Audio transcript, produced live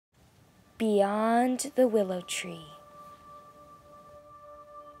Beyond the Willow Tree.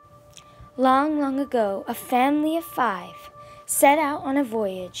 Long, long ago, a family of 5 set out on a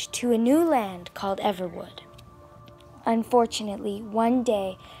voyage to a new land called Everwood. Unfortunately, one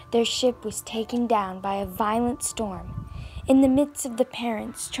day, their ship was taken down by a violent storm. In the midst of the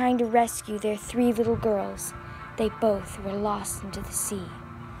parents trying to rescue their 3 little girls, they both were lost into the sea.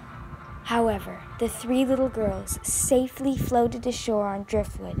 However, the 3 little girls safely floated ashore on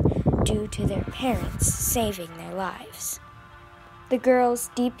driftwood due to their parents saving their lives. The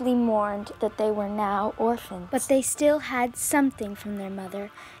girls deeply mourned that they were now orphans, but they still had something from their mother,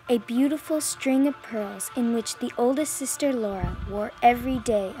 a beautiful string of pearls in which the oldest sister Laura wore every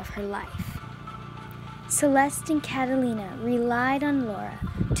day of her life. Celeste and Catalina relied on Laura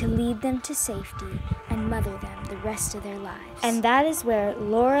to lead them to safety and mother them the rest of their lives. And that is where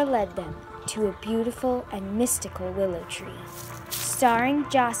Laura led them to a beautiful and mystical willow tree, starring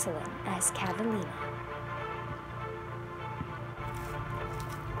Jocelyn as Catalina,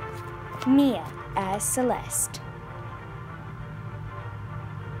 Mia as Celeste,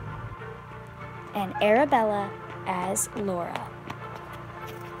 and Arabella as Laura.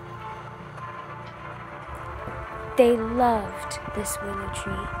 They loved this willow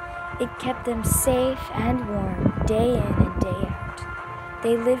tree. It kept them safe and warm day in and day out.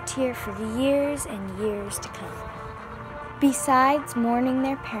 They lived here for years and years to come. Besides mourning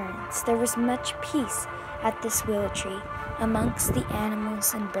their parents, there was much peace at this willow tree amongst the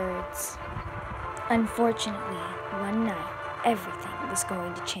animals and birds. Unfortunately, one night, everything was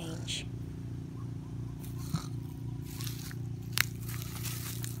going to change.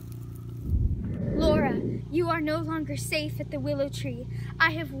 Laura, you are no longer safe at the willow tree.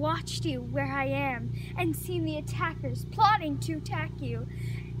 I have watched you where I am and seen the attackers plotting to attack you.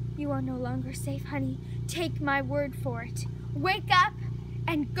 You are no longer safe, honey. Take my word for it. Wake up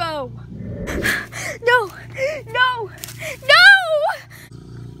and go. No! No! No!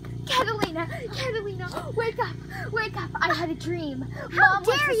 Catalina, wake up! Wake up! I had a dream. How Mom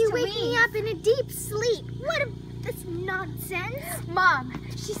dare you wake leave. me up in a deep sleep? This nonsense? Mom,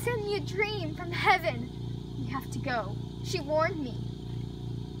 she sent me a dream from heaven. We have to go. She warned me.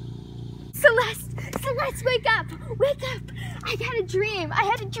 Celeste, wake up! Wake up! I had a dream. I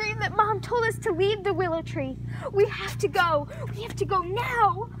had a dream that Mom told us to leave the willow tree. We have to go. We have to go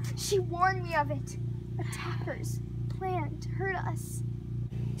now. She warned me of it. Attackers plan to hurt us.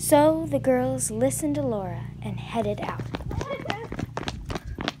 So the girls listened to Laura and headed out.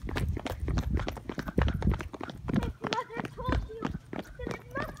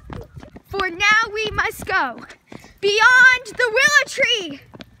 For now we must go. Beyond the willow tree!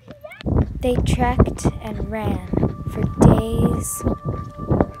 They trekked and ran for days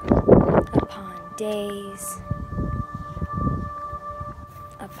upon days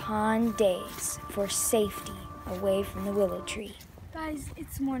upon days for safety away from the willow tree. Guys,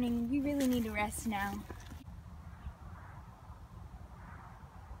 it's morning. We really need to rest now.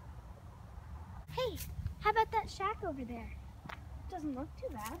 Hey, how about that shack over there? Doesn't look too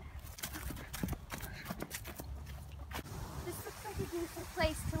bad. This looks like a decent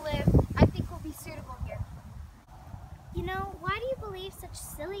place to live. I think we'll be suitable here. You know, why do you believe such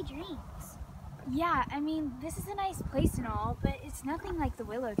silly dreams? Yeah, I mean, this is a nice place and all, but it's nothing like the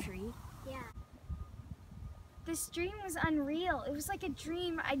willow tree. Yeah. This dream was unreal. It was like a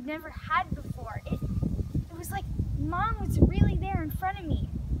dream I'd never had before. It was like Mom was really there in front of me.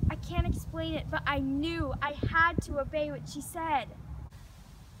 I can't explain it, but I knew I had to obey what she said.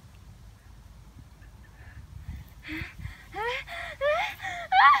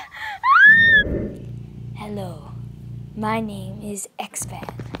 Hello, my name is X-Fan.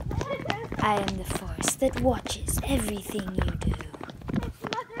 I am the force that watches everything you do.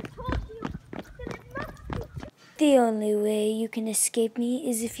 The only way you can escape me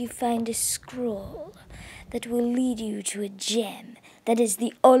is if you find a scroll that will lead you to a gem that is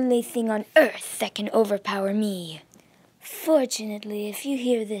the only thing on earth that can overpower me. Fortunately, if you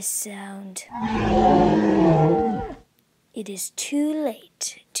hear this sound, it is too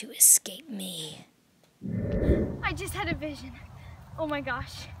late to escape me. I just had a vision. Oh my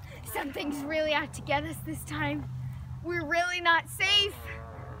gosh, something's really out to get us this time. We're really not safe.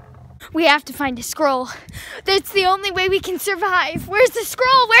 We have to find a scroll. That's the only way we can survive. Where's the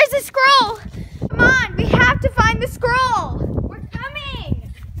scroll? Where's the scroll? Come on, we have to find the scroll. We're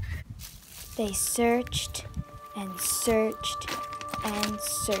coming. They searched and searched and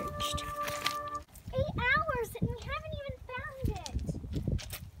searched. 8 hours and we haven't even found it.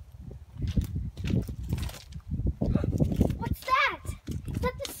 What's that? Is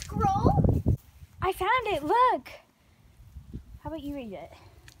that the scroll? I found it, look! How about you read it?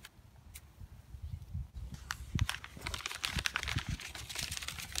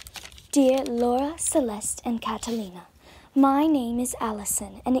 Dear Laura, Celeste, and Catalina, my name is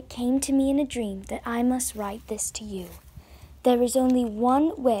Allison, and it came to me in a dream that I must write this to you. There is only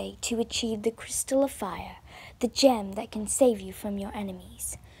one way to achieve the crystal of fire, the gem that can save you from your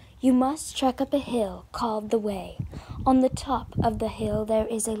enemies. You must trek up a hill called the Way. On the top of the hill there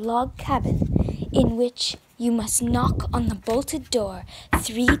is a log cabin in which you must knock on the bolted door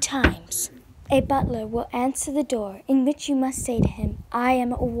 3 times. A butler will answer the door, in which you must say to him, "I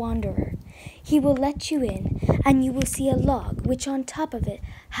am a wanderer." He will let you in, and you will see a log which on top of it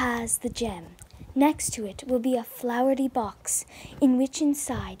has the gem. Next to it will be a flowery box, in which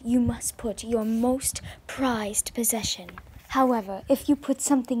inside you must put your most prized possession. However, if you put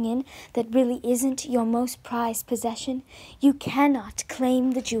something in that really isn't your most prized possession, you cannot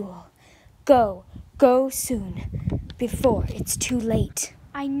claim the jewel. Go soon, before it's too late.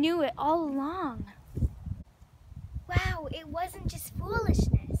 I knew it all along. Wow, it wasn't just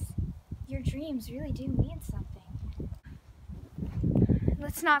foolishness. Your dreams really do mean something.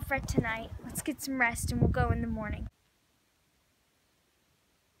 Let's not fret tonight. Let's get some rest and we'll go in the morning.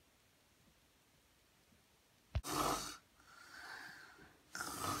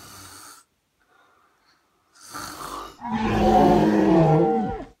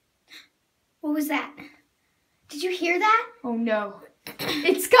 What was that? Did you hear that? Oh no.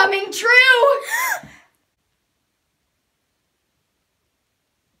 It's coming true!